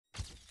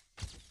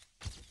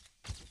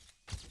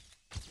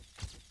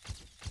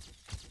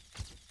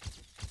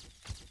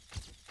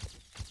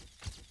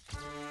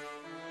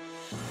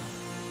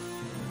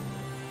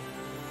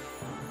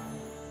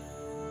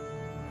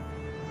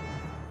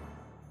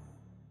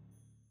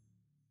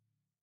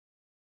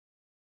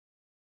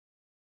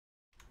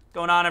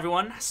Going on,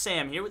 everyone?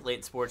 Sam here with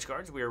Layton Sports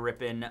Cards. We are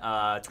ripping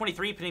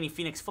 23 Panini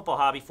Phoenix Football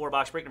Hobby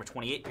 4-box break number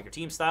 28. Pick your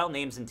team style,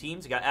 names and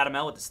teams. We got Adam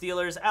L with the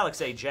Steelers,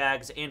 Alex A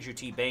Jags, Andrew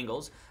T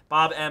Bengals,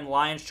 Bob M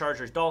Lions,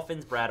 Chargers,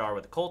 Dolphins, Brad R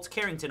with the Colts,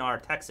 Carrington R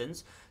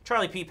Texans,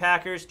 Charlie P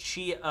Packers,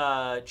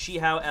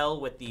 Chihao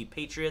L with the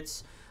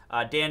Patriots,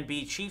 Dan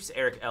B Chiefs,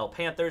 Eric L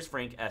Panthers,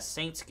 Frank S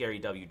Saints, Gary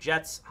W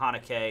Jets, Hana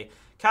K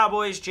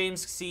Cowboys,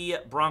 James C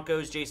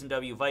Broncos, Jason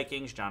W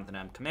Vikings, Jonathan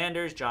M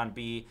Commanders, John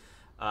B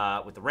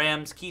with the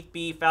Rams, Keith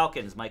B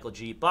Falcons, Michael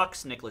G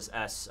Bucks, Nicholas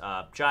S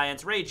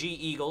Giants, Ray G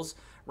Eagles,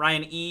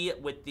 Ryan E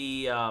with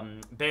the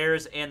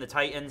Bears and the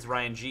Titans,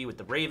 Ryan G with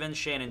the Ravens,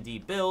 Shannon D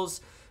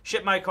Bills,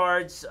 Ship My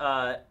Cards,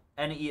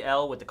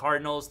 NEL with the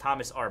Cardinals,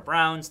 Thomas R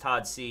Browns,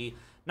 Todd C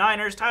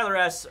Niners, Tyler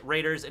S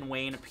Raiders, and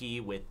Wayne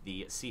P with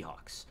the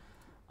Seahawks.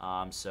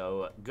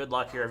 So good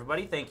luck here,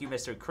 everybody. Thank you,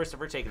 Mr.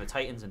 Christopher, taking the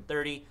Titans in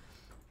 30.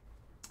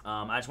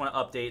 I just want to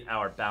update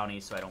our bounty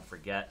so I don't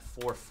forget.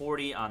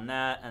 440 on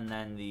that, and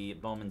then the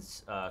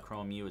Bowman's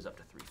Chrome U is up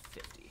to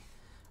 350.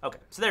 Okay,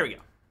 so there we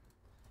go.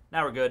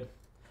 Now we're good.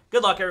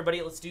 Good luck,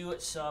 everybody. Let's do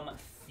some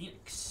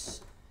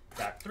Phoenix.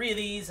 Got 3 of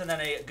these, and then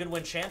a good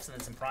win chance, and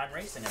then some prime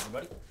racing,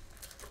 everybody.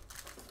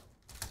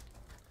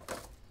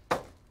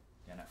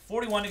 And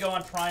 41 to go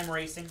on prime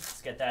racing.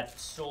 Let's get that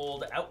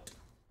sold out.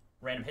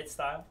 Random hit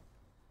style.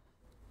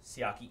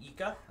 Siaki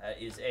Ika.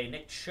 That is a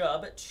Nick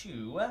Chubb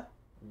to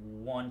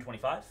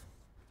 125,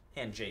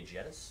 and Jay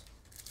Jettis.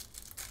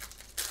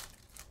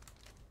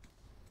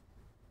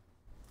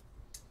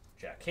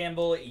 Jack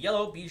Campbell,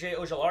 yellow, BJ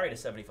Ojolari to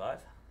 75,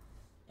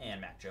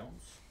 and Mac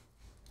Jones.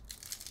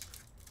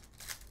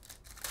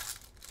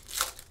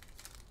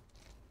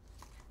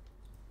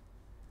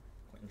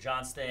 Quentin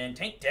Johnston,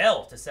 Tank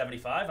Dell to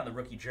 75 on the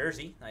rookie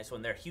jersey. Nice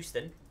one there,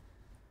 Houston.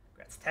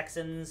 Congrats,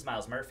 Texans.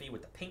 Miles Murphy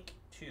with the pink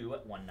to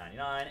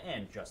 199,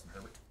 and Justin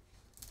Herbert.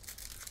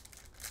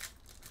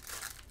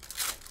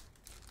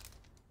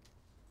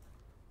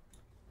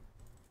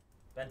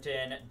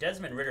 Benton,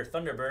 Desmond Ritter,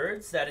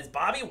 Thunderbirds. That is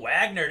Bobby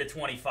Wagner to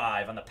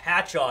 25 on the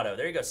patch auto.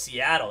 There you go,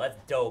 Seattle. That's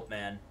dope,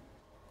 man.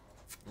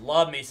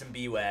 Love me some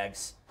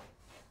B-Wags.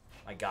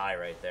 My guy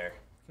right there.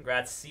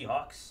 Congrats,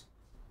 Seahawks.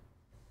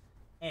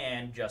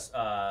 And just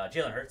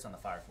Jalen Hurts on the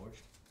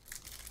Fireforged.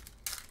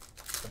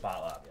 The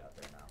bottle lobby out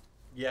there now.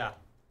 Yeah.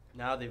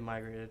 Now they've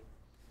migrated.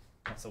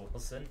 Russell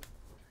Wilson.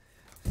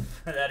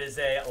 That is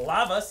a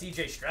Lava,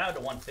 CJ Stroud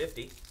to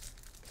 150.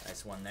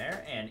 Nice one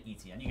there. And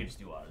ETN. You can just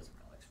do autos.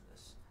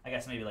 I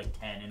guess maybe like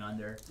 10 and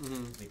under.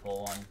 We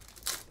pull one.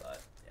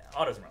 But yeah,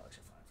 autos and relics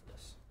are fine for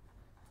this.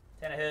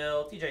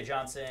 Tannehill, TJ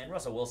Johnson,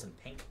 Russell Wilson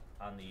pink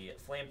on the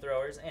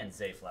flamethrowers, and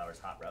Zay Flowers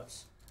hot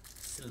routes.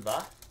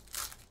 Silva.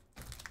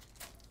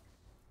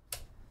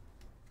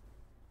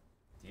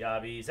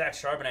 Diaby, Zach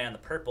Charbonnet on the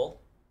purple.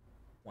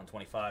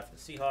 125 for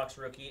the Seahawks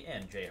rookie,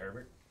 and Jay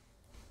Herbert.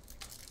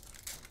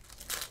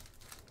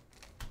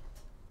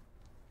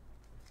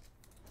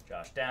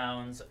 Josh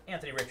Downs,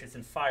 Anthony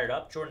Richardson fired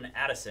up, Jordan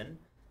Addison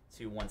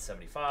to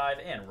 175,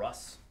 and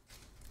Russ.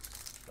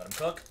 Let him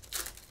cook.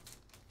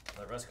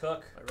 Let Russ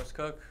cook. Let Russ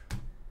cook.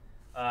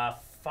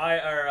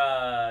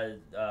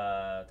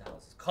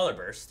 Color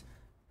Burst.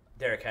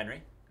 Derrick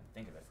Henry.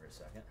 Think of it for a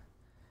second.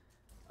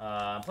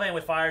 I'm playing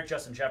with fire.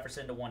 Justin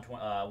Jefferson to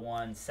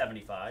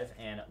 175,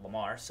 and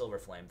Lamar Silver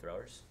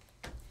Flamethrowers.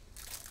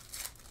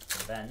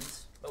 The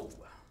Benz. Oh.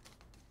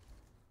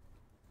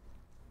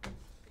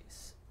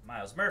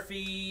 Miles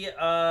Murphy,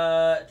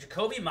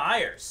 Jacoby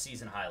Myers,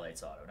 season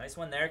highlights auto. Nice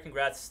one there.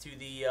 Congrats to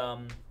the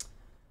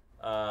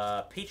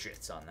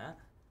Patriots on that.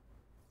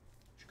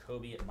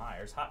 Jacoby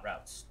Myers, hot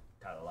routes.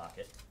 Tyler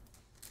Lockett.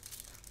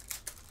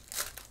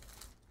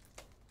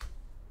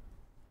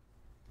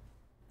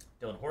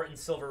 Dylan Horton,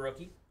 silver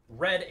rookie.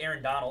 Red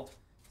Aaron Donald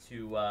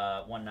to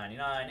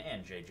 199,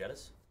 and Jay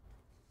Jettis.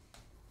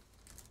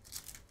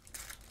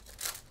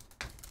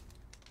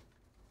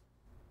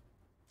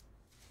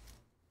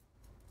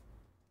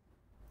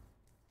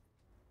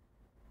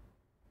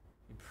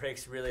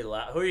 Breaks really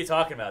loud. Who are you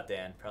talking about,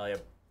 Dan? Probably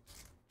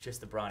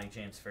just the Bronny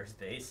James first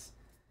base.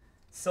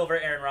 Silver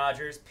Aaron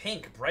Rodgers.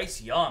 Pink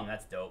Bryce Young.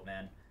 That's dope,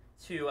 man.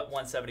 To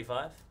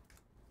 175.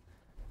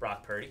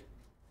 Brock Purdy.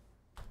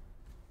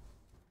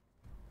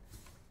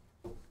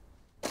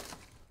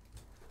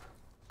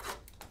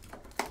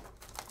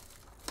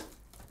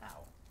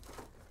 Ow.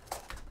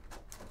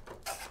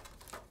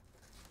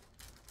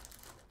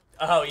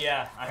 Oh,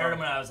 yeah. I heard him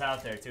when I was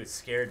out there, too. It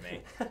scared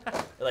me.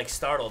 It, like,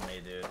 startled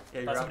me, dude. Yeah,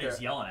 I thought somebody was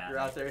yelling at me. You're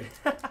out there.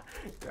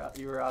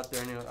 You were out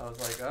there, and I was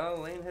like, oh,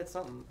 Lane hit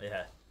something.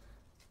 Yeah.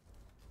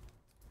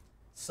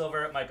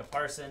 Silver Micah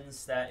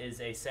Parsons. That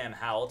is a Sam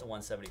Howell to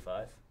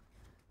 175.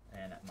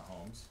 And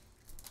Mahomes.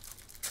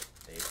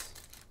 Base.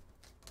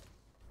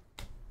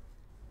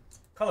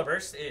 Color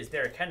Burst is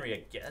Derrick Henry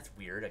again. That's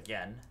weird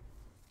again.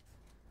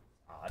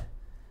 Odd.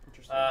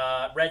 Interesting.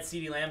 Red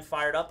CeeDee Lamb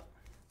fired up.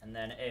 And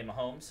then a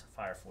Mahomes,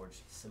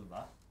 Fireforged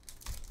Silva.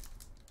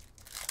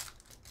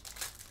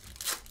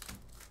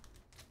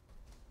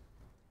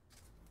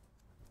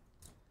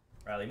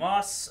 Riley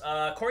Moss.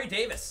 Corey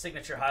Davis,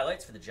 signature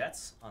highlights for the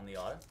Jets on the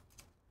auto.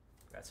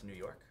 Congrats, New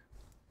York.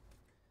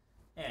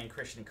 And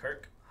Christian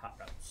Kirk, Hot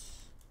Routes.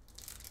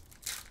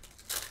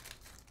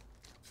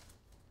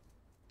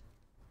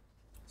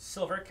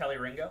 Silver, Kelly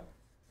Ringo.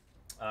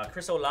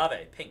 Chris Olave,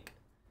 pink,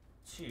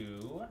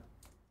 to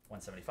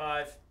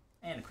 175.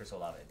 And Chris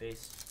Olave,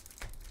 base.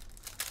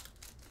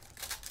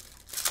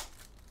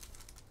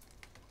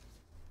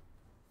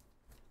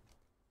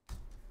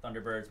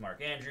 Thunderbirds, Mark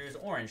Andrews.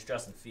 Orange,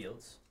 Justin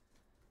Fields.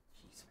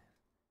 Jeez,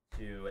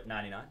 man. To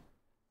 99.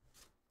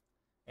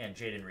 And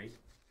Jaden Reed.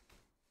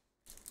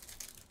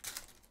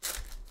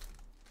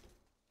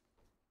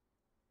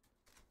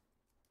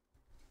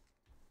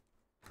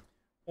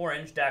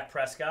 Orange, Dak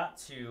Prescott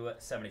to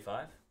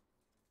 75.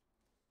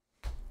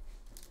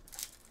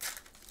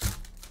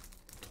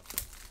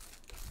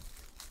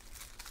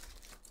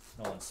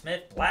 Nolan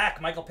Smith.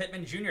 Black, Michael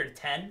Pittman Jr. to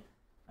 10.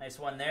 Nice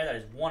one there. That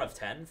is 1 of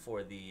 10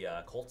 for the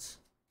Colts.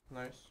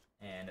 Nice.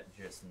 And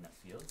Justin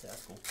Fields.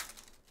 That's cool.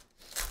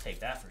 Take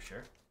that for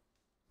sure.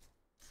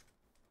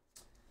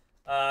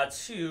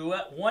 To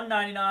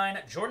 199,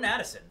 Jordan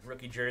Addison.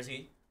 Rookie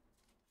jersey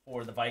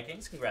for the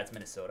Vikings. Congrats,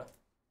 Minnesota.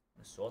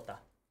 Minnesota.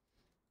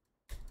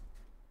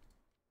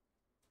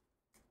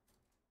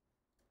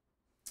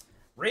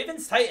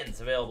 Ravens Titans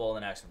available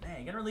in the next one.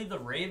 Man, you gonna leave the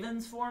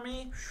Ravens for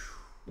me?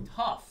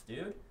 Tough,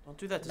 dude. Don't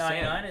do that to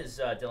 99 Sam. is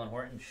Dylan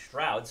Horton.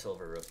 Stroud,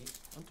 silver rookie.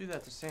 Don't do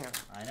that to Sam.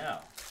 I know.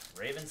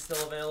 Ravens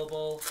still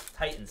available.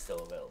 Titans still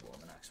available in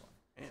the next one.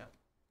 Yeah.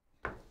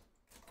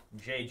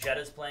 Jay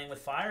Jetta's playing with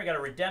fire. We got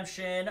a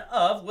redemption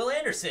of Will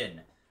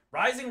Anderson.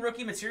 Rising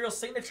rookie material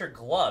signature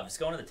gloves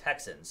going to the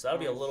Texans. So that'll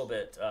be a little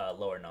bit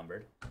lower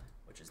numbered,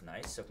 which is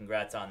nice. So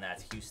congrats on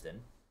that,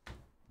 Houston.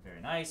 Very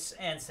nice.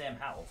 And Sam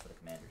Howell for the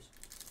Commanders.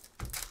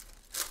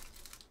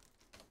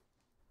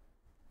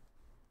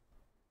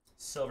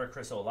 Silver,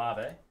 Chris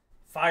Olave.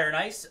 Fire and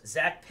Ice,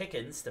 Zach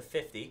Pickens to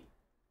 50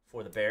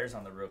 for the Bears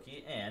on the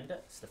rookie. And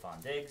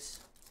Stephon Diggs.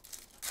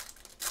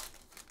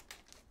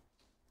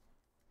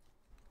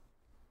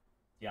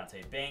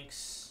 Deontay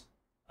Banks.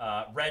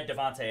 Red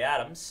Devontae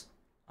Adams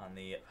on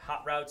the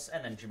Hot Routes.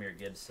 And then Jahmyr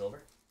Gibbs,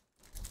 silver.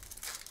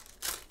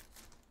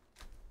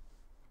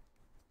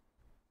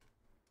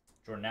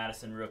 Jordan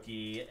Addison,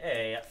 rookie.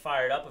 A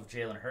fired up of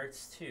Jalen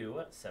Hurts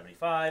to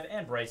 75.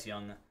 And Bryce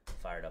Young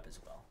fired up as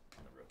well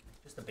on the rookie.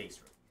 Just the base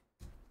rookie.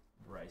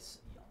 Bryce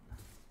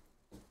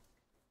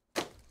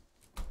Young.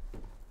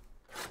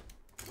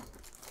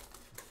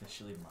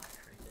 Officially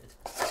migrated.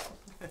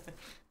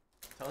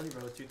 Telling you,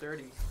 bro,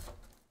 230.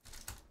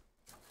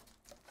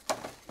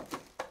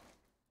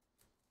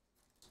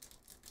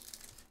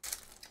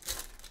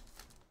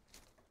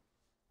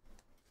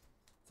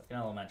 It's like an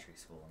elementary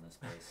school in this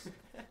place.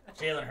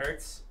 Jalen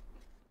Hurts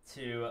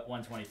to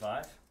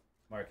 125.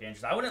 Mark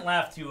Andrews. I wouldn't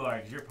laugh too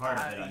hard because you're part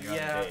of it on your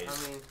yeah, own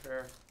days. I mean,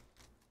 fair.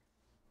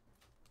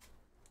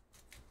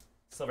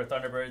 Silver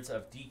Thunderbirds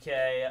of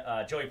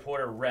DK. Joey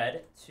Porter,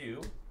 red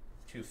to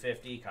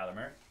 250. Kyler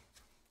Murray.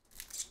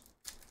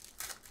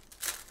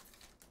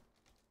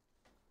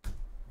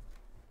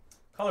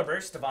 Color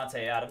burst,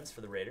 Devontae Adams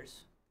for the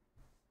Raiders.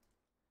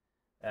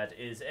 That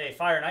is a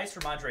Fire and Ice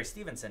from Ramondre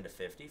Stevenson to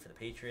 50 for the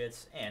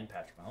Patriots and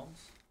Patrick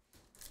Mahomes.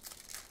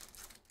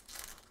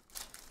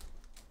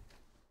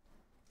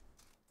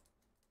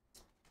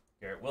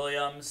 Garrett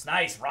Williams.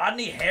 Nice.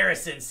 Rodney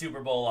Harrison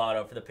Super Bowl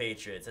auto for the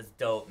Patriots. That's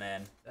dope,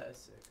 man. That is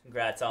sick.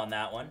 Congrats on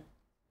that one.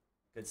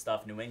 Good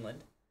stuff, New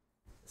England.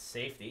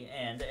 Safety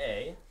and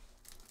a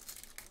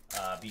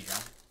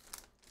Bijan.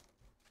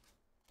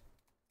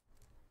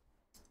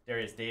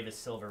 Darius Davis,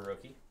 silver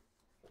rookie.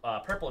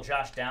 Purple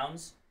Josh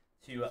Downs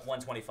to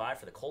 125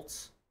 for the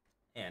Colts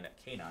and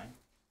K9.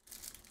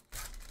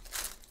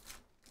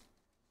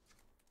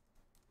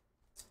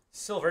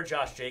 Silver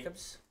Josh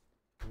Jacobs.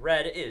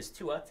 Red is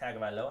Tua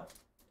Tagovailoa,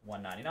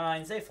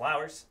 199. Zay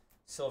Flowers,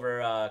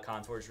 silver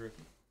contours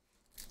rookie.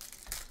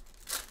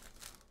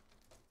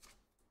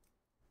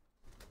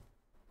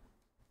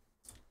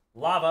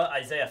 Lava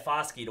Isaiah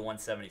Foskey to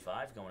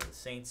 175, going to the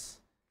Saints.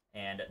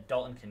 And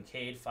Dalton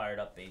Kincaid, fired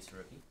up base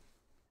rookie.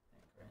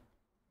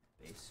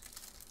 Base.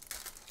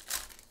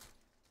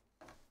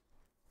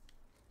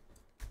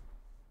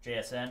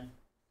 JSN.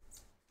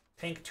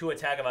 Pink Tua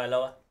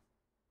Tagovailoa.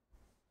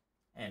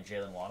 And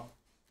Jalen Waddle.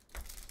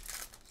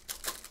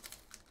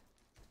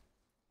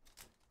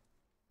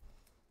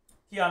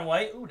 Keon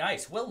White. Ooh,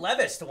 nice. Will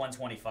Levis to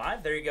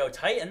 125. There you go.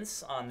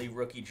 Titans on the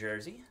rookie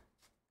jersey.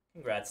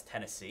 Congrats,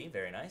 Tennessee.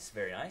 Very nice.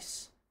 Very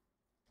nice.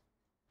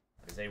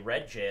 That is a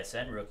red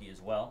JSN rookie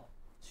as well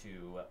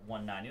to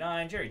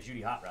 199. Jerry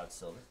Jeudy Hot Route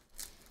silver.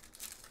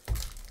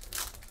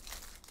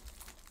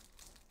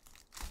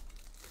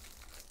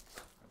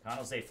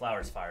 O'Connell Zay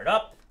Flowers fired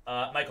up.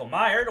 Michael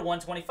Meyer to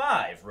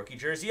 125. Rookie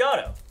jersey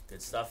auto.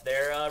 Good stuff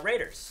there,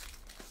 Raiders.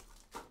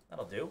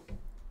 That'll do.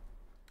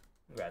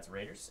 Congrats,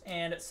 Raiders.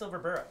 And Silver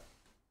Burrow.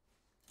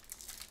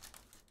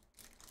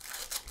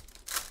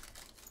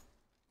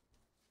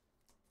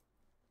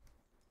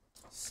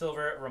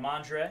 Silver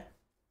Ramondre.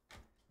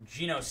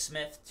 Geno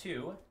Smith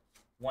to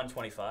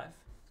 125.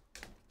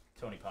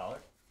 Tony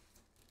Pollard.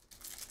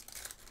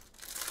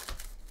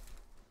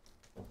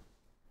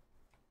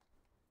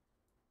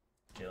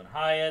 Jalen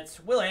Hyatt.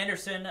 Will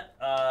Anderson,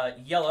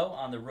 yellow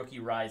on the rookie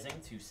rising,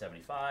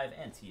 275.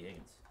 And T.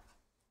 Higgins.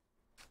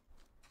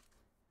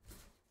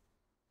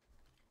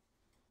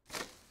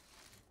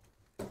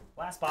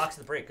 Last box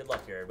of the break. Good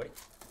luck here, everybody.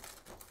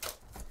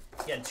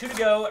 Again, 2 to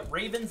go.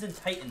 Ravens and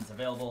Titans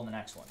available in the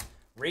next one.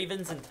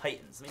 Ravens and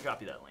Titans. Let me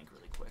drop you that link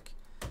really quick.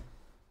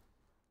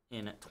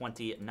 In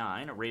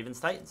 29, Ravens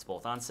Titans,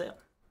 both on sale.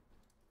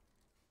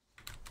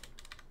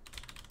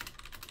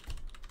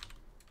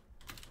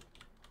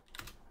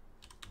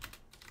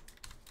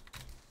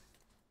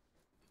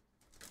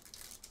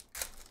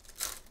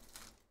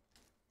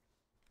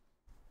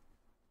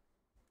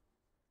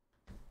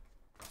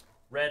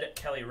 Red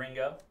Kelly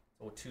Ringo,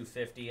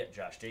 250.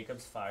 Josh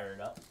Jacobs fired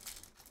up.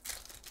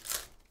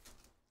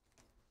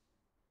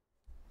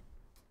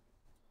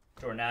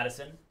 Jordan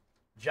Addison,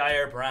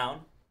 Jair Brown,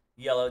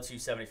 yellow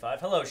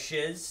 275. Hello,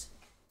 Shiz.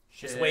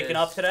 Just waking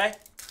up today.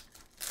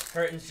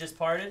 Curtains just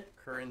parted.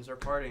 Curtains are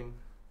parting.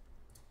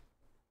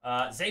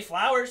 Zay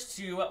Flowers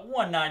to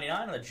 199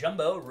 on the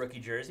jumbo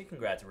rookie jersey.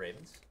 Congrats,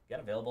 Ravens.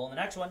 Again, available in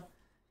the next one.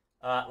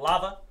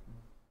 Lava,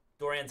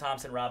 Dorian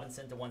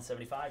Thompson-Robinson to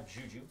 175.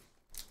 Juju.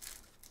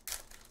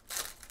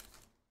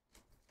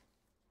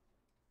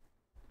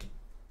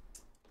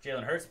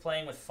 Jalen Hurts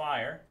playing with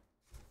fire.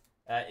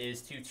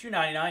 Is to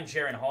 299.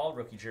 Jaren Hall,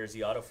 rookie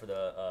jersey auto for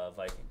the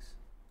Vikings.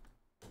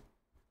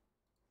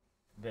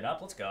 Been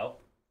up, let's go.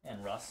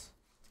 And Russ.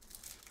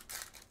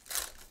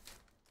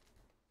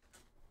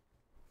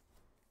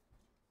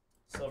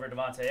 Silver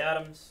Devontae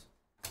Adams.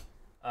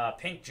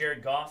 Pink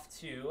Jared Goff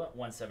to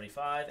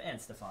 175. And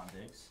Stephon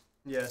Diggs.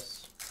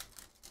 Yes.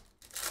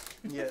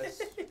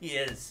 Yes. He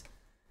is.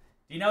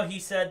 Do you know he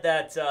said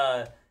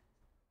that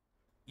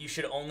you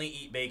should only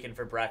eat bacon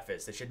for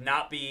breakfast? It should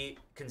not be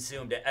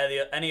consumed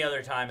at any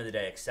other time of the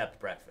day except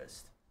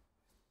breakfast.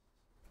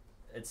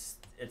 It's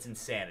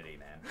insanity,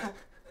 man.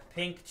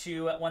 Pink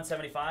to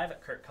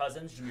 175. Kirk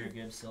Cousins, Jahmyr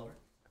Gibbs, silver.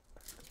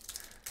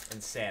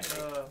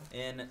 Insanity.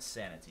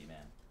 Insanity,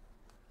 man.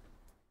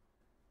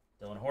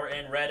 Dylan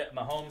Horton, red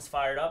Mahomes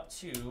fired up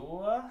to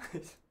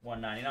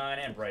 199.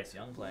 And Bryce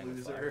Young playing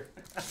with fire.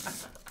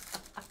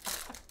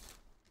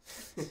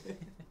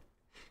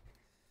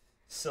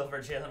 Silver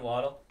Jalen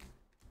Waddle.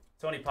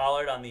 Tony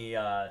Pollard on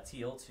the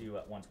teal to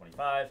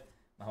 125.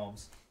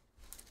 Mahomes.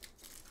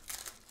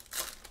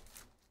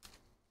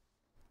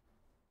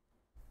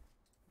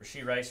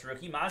 Rashee Rice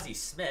rookie. Mozzie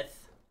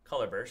Smith,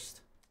 color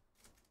burst.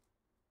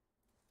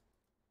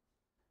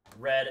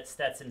 Red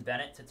Stetson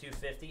Bennett to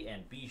 250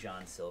 and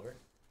Bijan silver.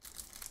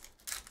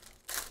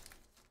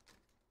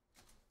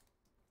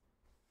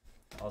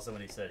 Also,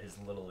 when he said his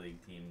Little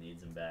League team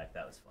needs him back,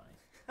 that was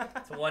funny.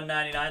 To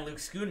 199, Luke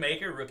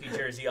Schoonmaker, rookie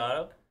jersey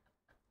auto.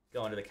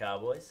 Going to the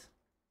Cowboys.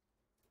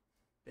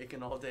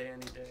 Bacon all day,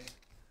 any day.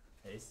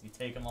 Hey, so you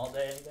take them all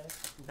day, any day?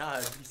 Nah,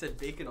 he said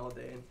bacon all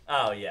day.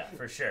 Oh, yeah,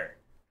 for sure.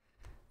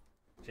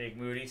 Jake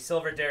Moody.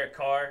 Silver Derek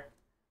Carr.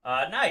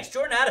 Nice.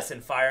 Jordan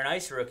Addison, fire and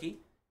ice rookie.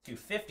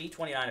 250,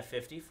 29 of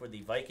 50 for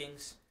the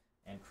Vikings.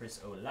 And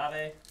Chris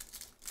Olave.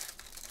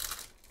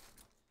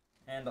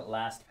 And the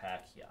last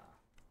pack, yeah.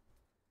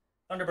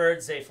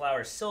 Thunderbirds, Zay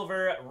Flowers,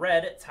 silver.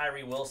 Red,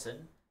 Tyree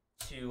Wilson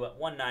to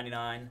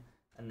 199.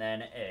 And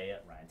then a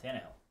Ryan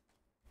Tannehill.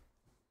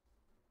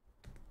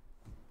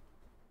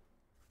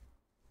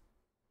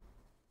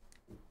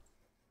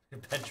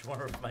 Bench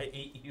warmer for my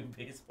 8U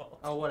baseball.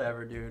 Oh,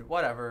 whatever, dude.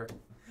 Whatever.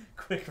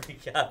 Quick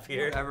recap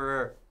here.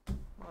 Whatever. Come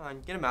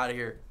on, get him out of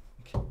here.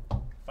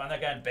 Find that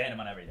guy and ban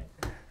him on everything.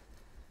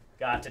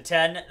 Got to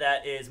 10.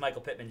 That is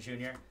Michael Pittman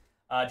Jr.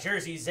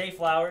 Jerseys, Zay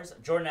Flowers,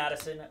 Jordan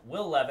Addison,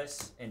 Will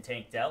Levis, and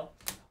Tank Dell.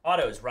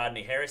 Autos,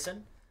 Rodney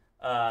Harrison,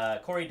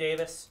 Corey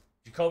Davis,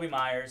 Jacoby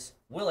Myers,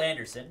 Will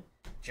Anderson,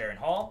 Jaren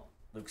Hall,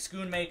 Luke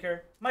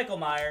Schoonmaker, Michael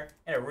Meyer,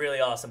 and a really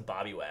awesome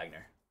Bobby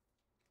Wagner.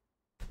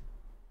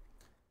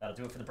 That'll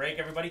do it for the break,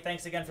 everybody.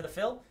 Thanks again for the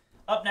fill.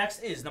 Up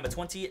next is number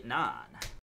 29.